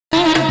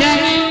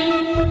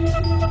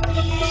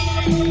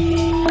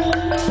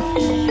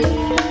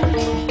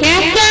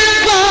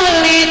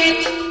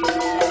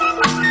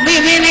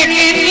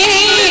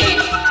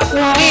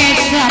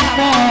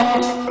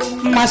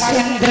Mas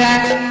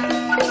Indra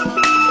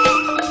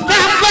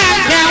tambah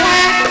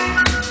Jawa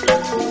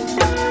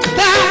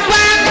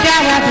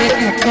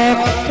dikekek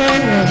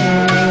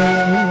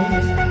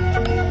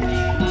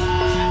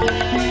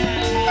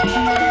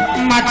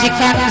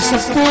majikan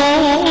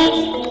sepuh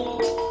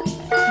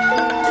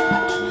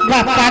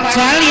Bapak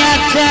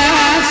Jaliaja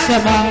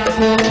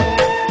semangku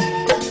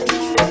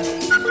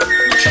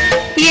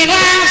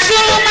hilang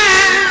sulma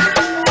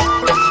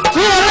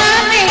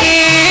kulani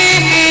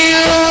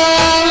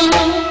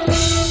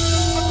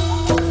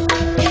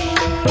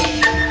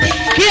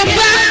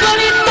kimbang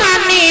kulit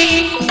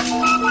manik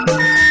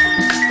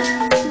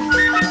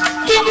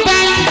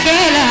kimbang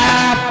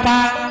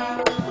kelapa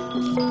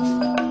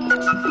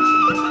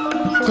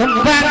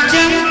kembang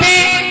jampe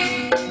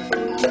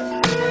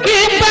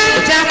kimbang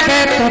jampe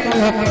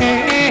totoke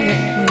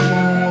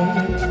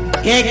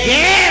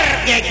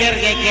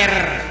geger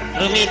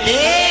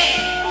rumiti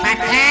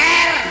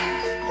pacar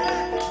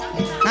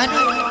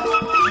aduh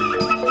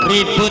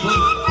ribut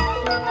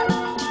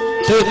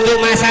dudu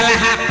masalah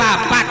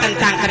apa-apa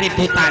tentang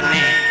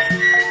keributannya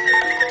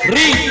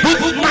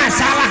ribut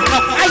masalah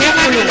kok aja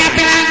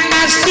kapelan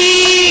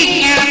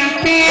masih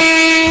nyampe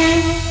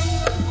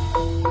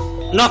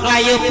nok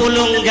ayu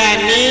pulung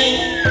gani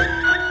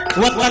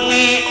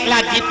wetenge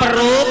lagi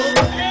perut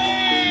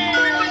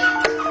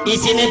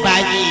isine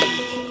bayi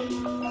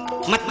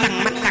meteng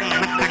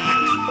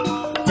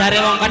jare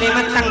wong kene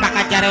meteng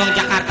bakal jare wong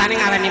Jakarta ning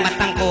ngarani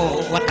meteng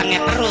ku wetenge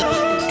perut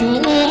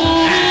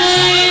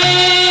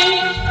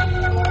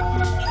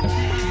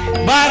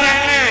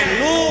barang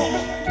anu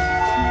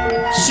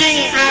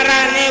sing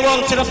arane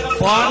wong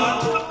Cirebon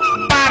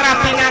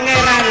para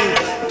pinangeran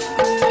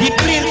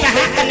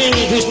diperintahkan ing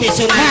Gusti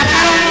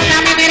Sunardi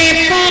kami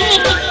mirip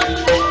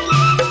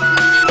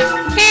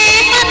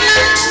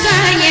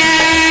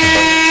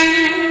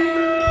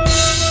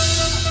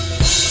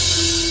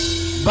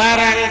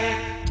barang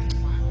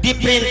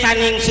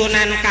diperintaning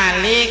Sunan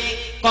Kalik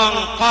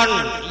kongkon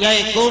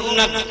yaiku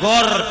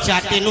negor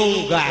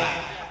Jatinunggal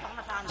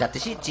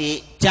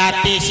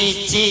jati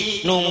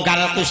siji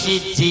nunggal ku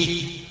siji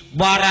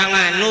barang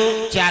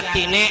anu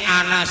jatine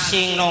ana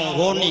sing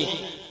nonggoni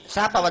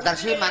siapa Badar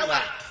Siman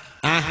Pak?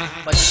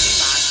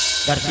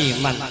 Badar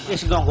Siman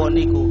wis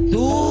nonggoni ku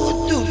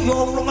tutu ya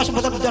Allah mas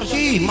Badar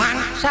Siman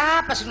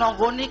siapa sing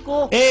nonggoni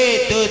ku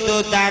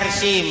tutu Badar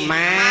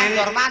Siman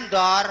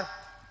mandor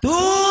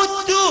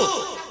tutu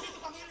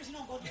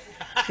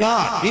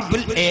ya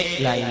ribel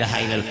la ilaha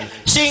illallah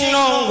sing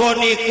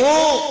nonggoniku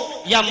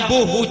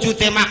yambuh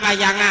wujude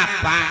makaya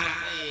ngapa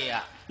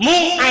iya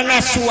mung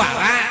ana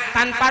suara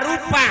tanpa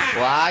rupa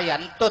wah ya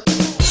entut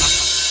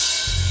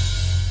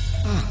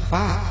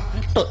apa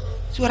entut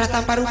suara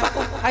tanpa rupa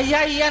kok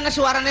iya ana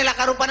suarane lak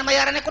karupane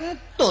mayarane ku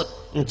entut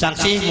encang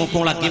sih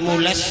mumpung lagi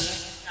mules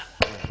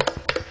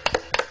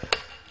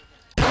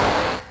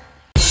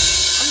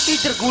anti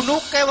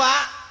jergunuke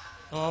Wak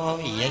oh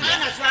iya ya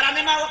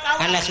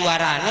ana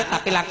suarane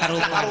tapi langkar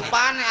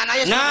rupane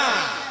anake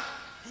nah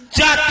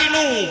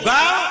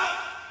Jatinunggal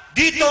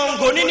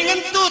ditonggoni ning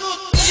ngentut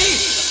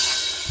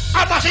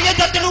apa saja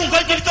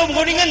Jatinunggal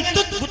ditonggoni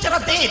ngentut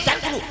bicara dedan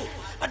lu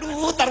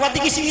aduh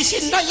tarwati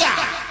ngisi-ngisin ya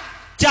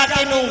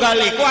Jatinunggal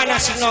iku ana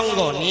sing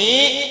nonggoni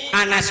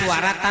ana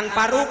suara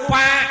tanpa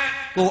rupa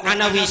ku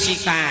ana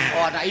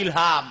wisikan oh ana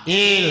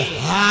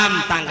ilham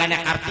tanggane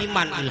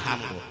Kartiman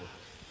ilhamku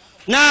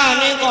nah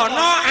ning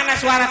kono ana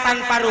suara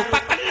tanpa rupa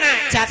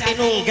kena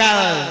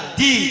Jatinunggal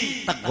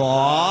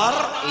ditegor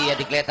iya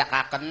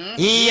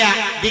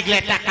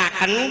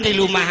digletakaken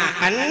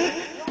dilumahaken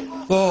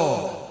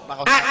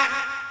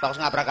bagus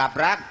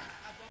ngabrak-ngabrak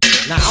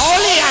nah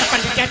oleh arep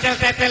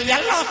dicetel-cetel ya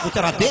lo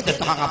bicara dedet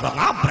tukang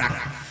ngabrak-ngabrak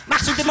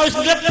maksudnya mau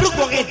ngebluk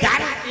wong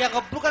edan ya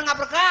ngebluk kan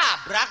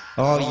ngabrak-ngabrak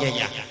oh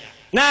iya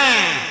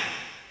nah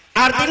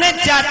artinya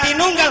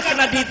Jatinunggal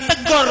kena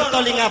ditegor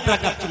toli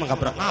ngabrak-ngabrak cuma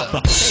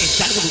ngabrak-ngabrak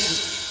edan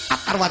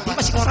Akarwati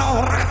masih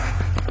orang-orang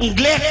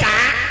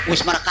ngletak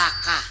wis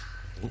merekakah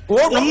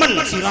oh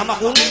nemen sirama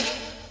kuno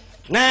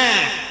nah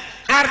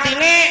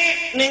artinya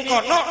ning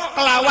kono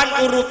kelawan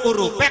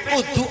urup-urupe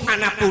kudu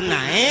ana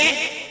punae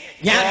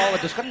ya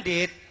wedhus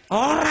kendit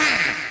ora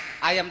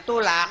ayam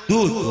tulak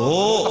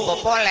dudu kebo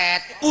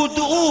polet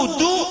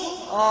udu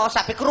oh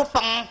sapi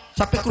kerupeng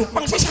siapa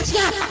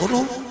kuno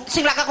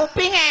sing laka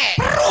kupinge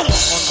perung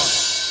kono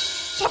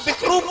sapi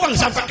kerupeng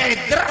sampai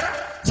keder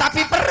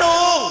sapi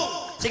perung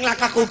sing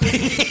laka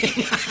kuping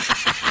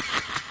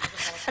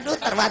aduh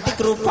terwati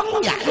kerupeng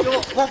ya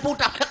ngopo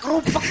tak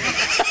kerupeng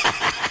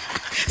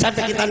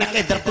sampai kita nak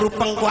keder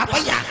kerupeng ku apa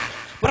ya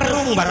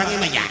perung barangnya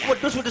mah ya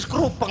wedhus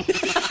kerupeng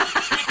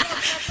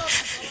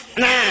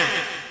nah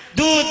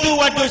dudu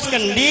wedhus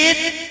kendit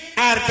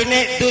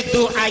artinya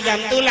dudu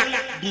ayam tulak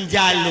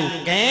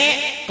njaluke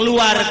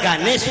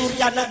keluargane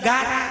Surya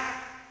Negara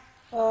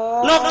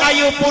no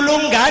kayu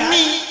pulung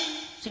gani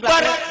sing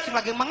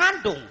lagi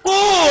mengandung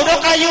udah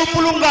kayu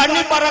pulung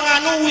gani barang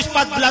anu wis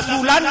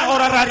 14 bulan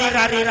orang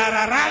rari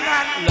rararan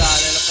lah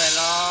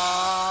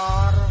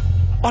lelor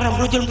orang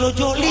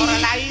brojol-brojoli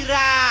orang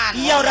lahiran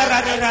iya orang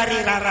rari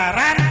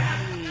rararan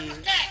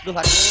Duh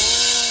aduh.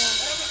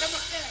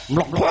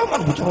 Mlek-mlekan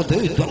bicara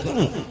dedan.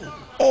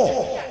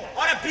 Oh,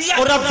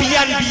 ora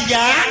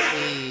biyan-biyan.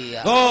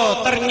 Iya.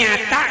 Oh,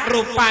 ternyata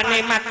rupane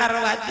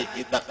Matarwati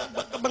kita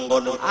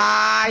kebenggono.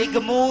 Ai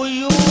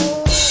gemuyu.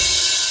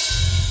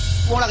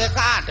 Wong lagi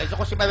kadang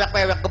kok si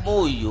mewek-mewek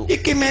gemuyu.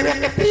 Iki mewek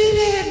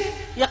kepiye?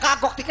 Ya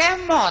kagok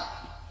dikemot.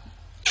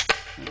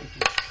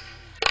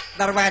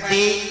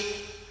 Tarwati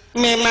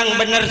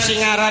memang bener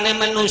singarane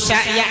manusia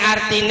ya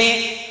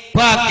artine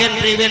bagian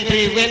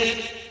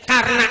riwen-riwen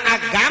karena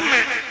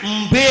agama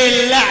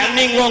mbela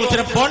ning wong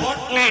Cirebon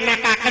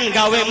nganakaken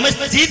gawe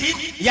masjid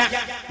ya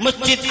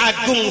Masjid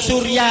Agung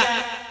Surya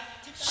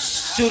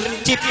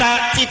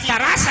Cipta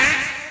Rasa.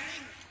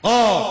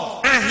 Oh,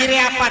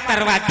 akhirnya apa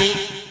Tarwati?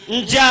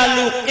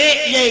 Njaluke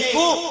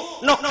yaiku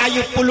no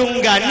kayu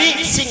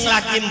pulunggani sing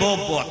lagi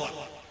bobot.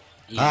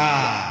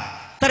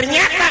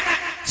 Ternyata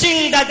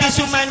sing dadi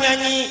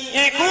sumanyanyi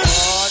iku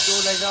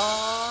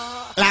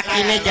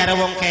lakine jare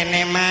wong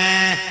kene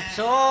mah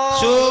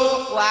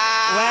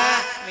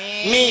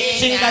mi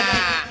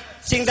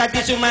sing dadi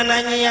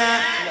sumananyi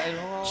ya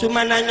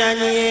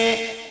sumananyi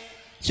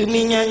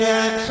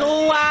suminyanya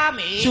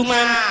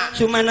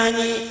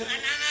sumananyi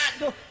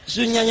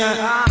sunyanya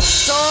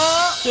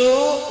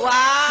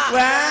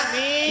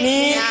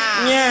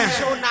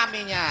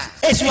tsunaminya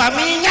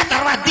suaminya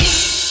Tarwati.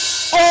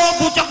 Oh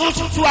bocah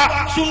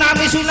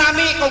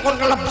tsunami kok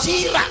kelep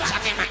sirah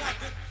sakene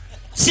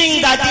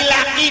sing dadi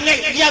lakine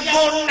ya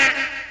gona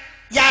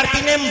ya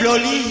artine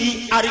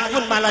mbloli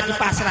aripun malah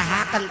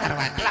dipasrahaken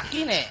Tarwati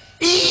lakine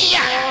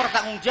iya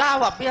tanggung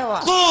jawab ya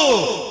Wak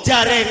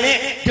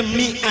jarene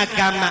demi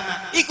agama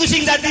iku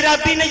sing dadi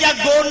rabine ya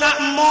gona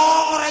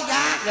emong ora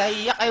ya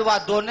iya kaya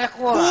wadone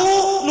ku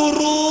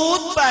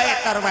nurut bae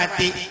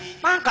Tarwati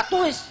mangkat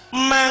wis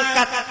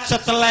mangkat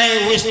setelah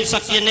wis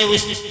sakjane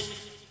wis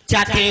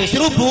jati wis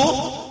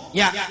rubuh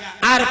ya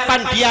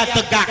arepan dia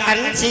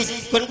tegakkan si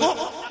kunku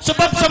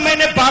sebab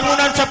semene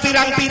bangunan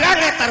sepirang-pirang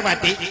ya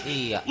Tarwati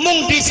iya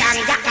mung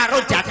disanggah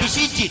karo jati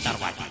siji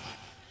Tarwati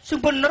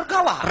sing bener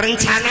kawah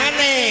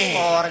rencanane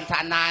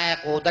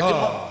rencanae ku dadi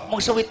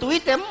mung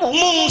sewit-wite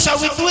mung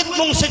sewit-wit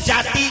mung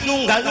sejati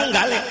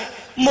nunggal-nunggale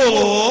mung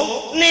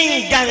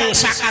ninggang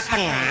saka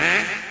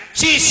tengah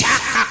si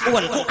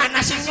sakakuanku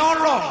ana sing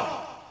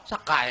nyolong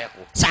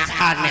sakaeku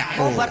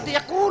sakaneku berarti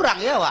ya kurang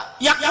ya Wak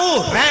ya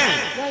kurang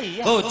ya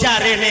iya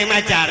jarene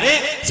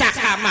majare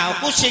saka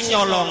mauku sing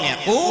nyolong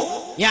aku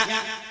ya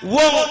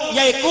wong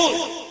yaiku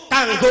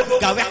kanggo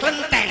gawe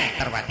klenteng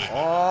Tarwati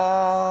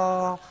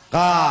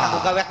kanggo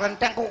gawe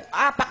klentengku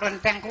apa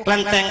klentengku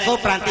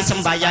klentengku pranti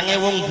sembayange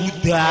wong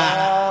Buddha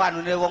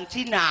anune wong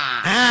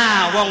Cina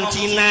wong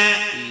Cina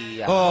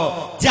iya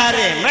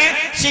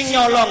jarene sing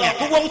nyolong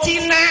aku wong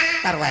Cina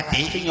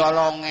Tarwati sing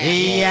nyolonge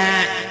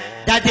iya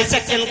dadi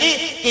sejen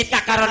ki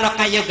kita karono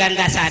kayu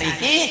gandasari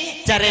ki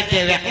jare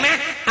dhewek mah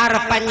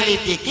arep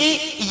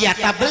nyelidiki iya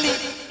ta beli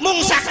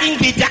mung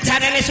saking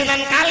bijaksanane Sunan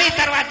Kali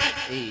Tarwati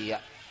iya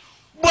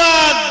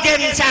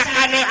bagian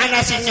sakane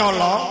ana sing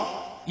nyolong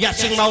ya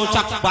sing mau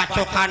cak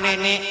bacokane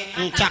ne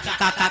encak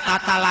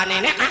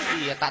tata-tatalane ne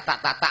iya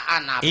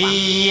tata-tataan apa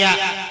iya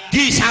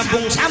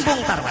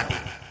disambung-sambung Tarwati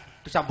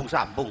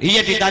disambung-sambung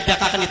iya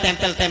didadakaken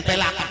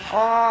ditempel-tempelaken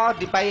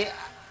dipai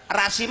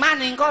rasi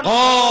maning kon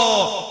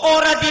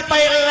ora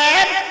dipai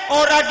lem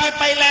ora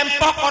dipai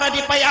lempok ora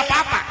dipai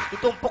apa-apa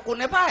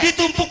ditumpukune bae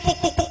ditumpuk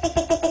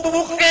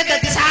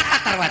dadi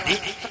saka Tarwati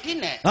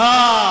sekine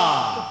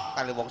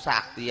kali wong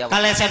sakti ya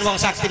kalesen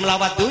wong sakti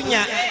melawat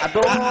dunya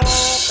aduh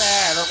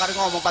lo kali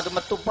ngomong padu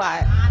metu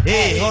bae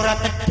ora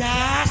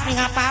tedas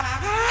ning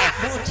apa-apa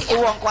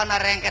wong ku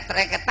ana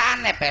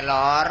rengket-rengketane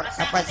pelor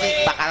apa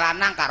sih bakal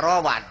lanang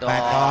karo wadon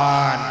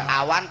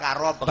awan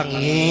karo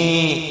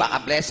bengi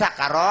bakal blesak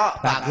karo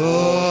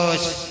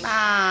bagus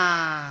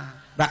nah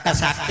bakal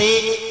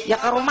sakti ya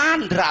karo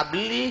mandra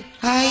beli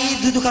hai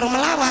duduk karo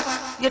melawat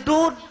ya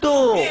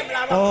duduk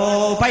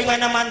baik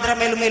mana mandra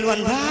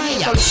melu-meluan bae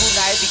kalau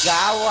gunae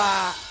digawa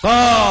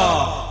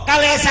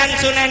kalesan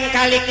Sunan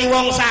Kali ki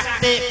wong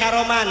sakti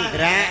karo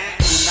mandra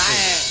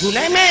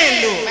gunae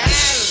melu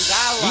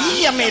digawa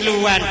iya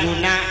meluan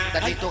guna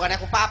tadi itu kan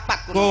aku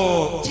papat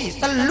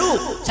telu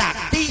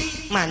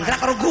sakti mandra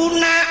karo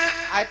guna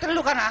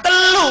telu kan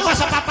telu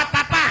masa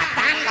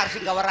papat-papatan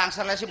sing gawe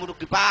rangsel sing muduk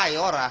dipae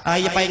ora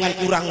iya paingan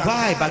kurang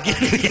bae bagian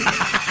ya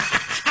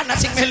ana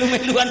sing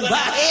melu-meluan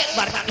bae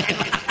barane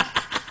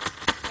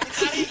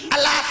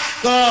alah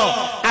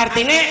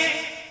artine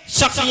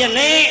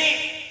sakjane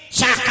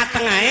saka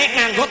tengahe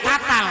nganggo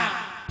tatal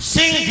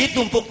sing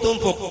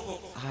ditumpuk-tumpuk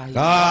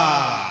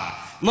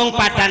mung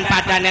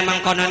padan-padane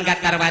mangkonon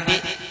Tarwati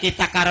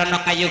kita karono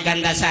kayu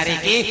gandasari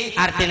ki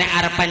artine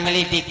arepan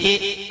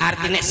nyelidiki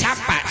artine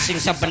sapa sing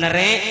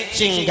sebenere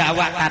sing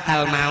gawa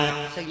tatal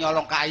mau sing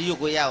nyolong kayu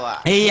ku ya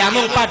Wak iya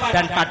mung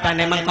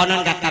padan-padane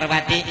mangkonon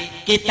Tarwati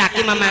kita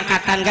ki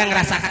memangkatan gak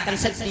ngrasakaken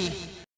sedih